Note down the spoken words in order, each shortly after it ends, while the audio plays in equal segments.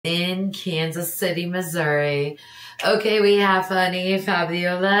in Kansas City, Missouri. Okay, we have Vanny,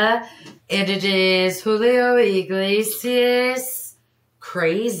 Vabiola, and it is Julio, Iglesias.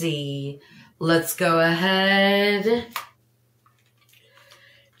 Crazy. Let's go ahead.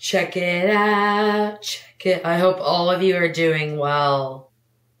 Check it out. Check it. I hope all of you are doing well.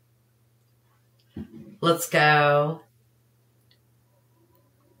 Let's go.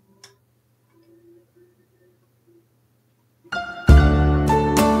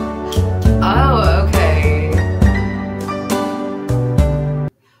 Oh, okay.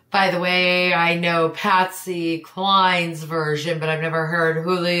 By the way, I know Patsy Cline's version, but I've never heard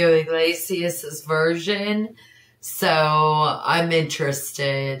Julio Iglesias' version. So I'm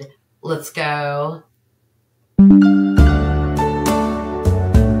interested. Let's go.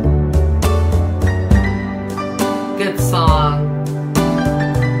 Good song.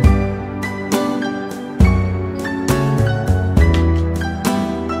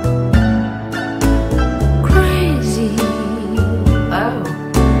 Crazy. Oh.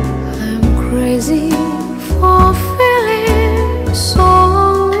 I'm crazy for feeling so.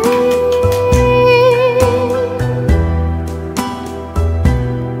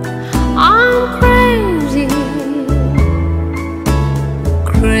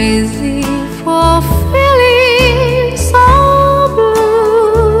 Crazy for feeling so blue.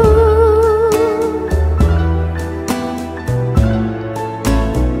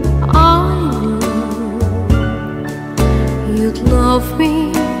 I knew you'd love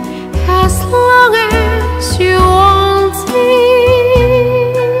me as long as you want me,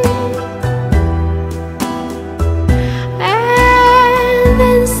 and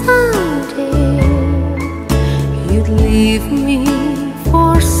then someday you'd leave me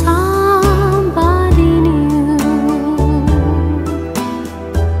for somebody new.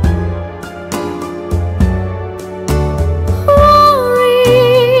 Worry,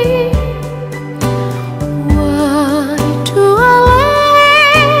 why do I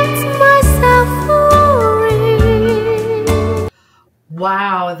let myself worry?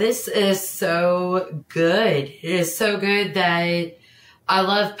 Wow, this is so good. It is so good that I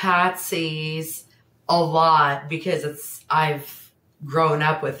love Patsy's a lot because I've grown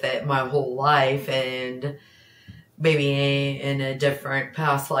up with it my whole life, and maybe in a different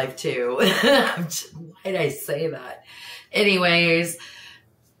past life too. Why did I say that? Anyways,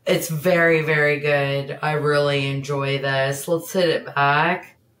 it's very, very good. I really enjoy this. Let's hit it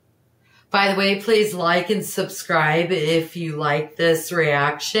back. By the way, please like and subscribe if you like this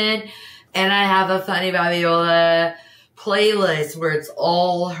reaction. And I have a Vanny Vabiola playlist where it's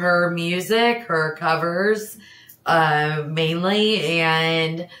all her music, her covers, mainly,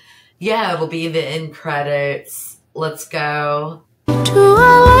 and yeah, it'll be the end credits. Let's go. Do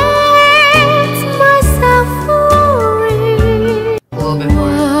I let myself worry? A little bit more.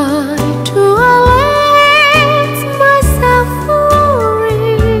 Why do I let myself worry?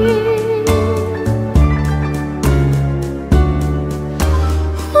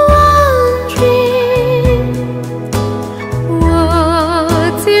 Wondering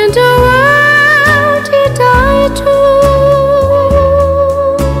what in the world did I do?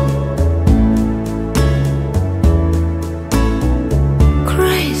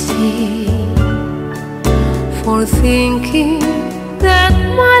 For thinking that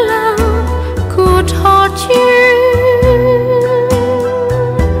my love could hurt you.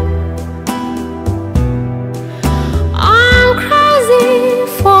 I'm crazy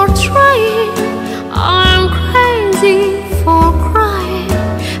for trying, I'm crazy for crying,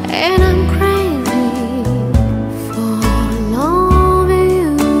 and I'm crazy for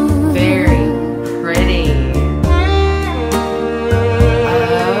loving you. Very pretty.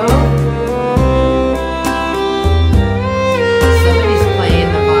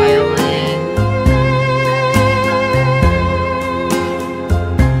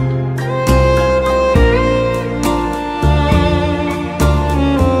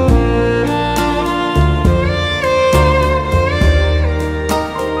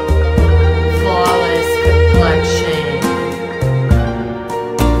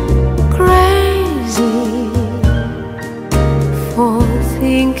 For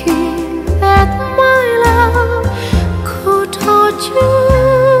thinking that my love could hurt you.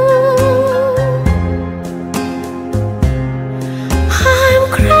 I'm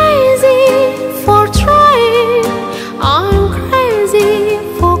crazy for trying, I'm crazy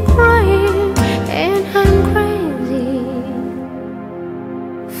for crying, and I'm crazy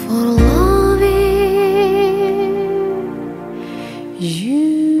for loving you.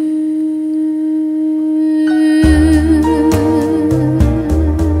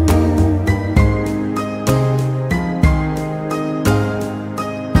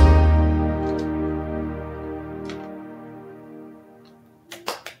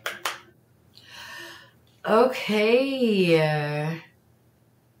 Okay.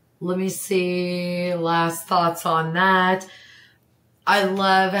 Let me see. Last thoughts on that. I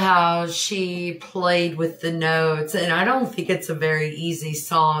love how she played with the notes, and I don't think it's a very easy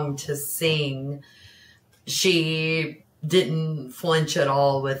song to sing. She didn't flinch at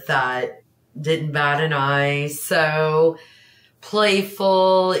all with that, didn't bat an eye. So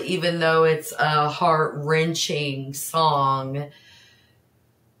playful, even though it's a heart-wrenching song.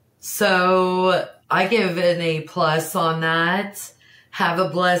 So I give an A+ on that. Have a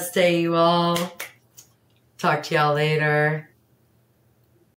blessed day, you all. Talk to y'all later.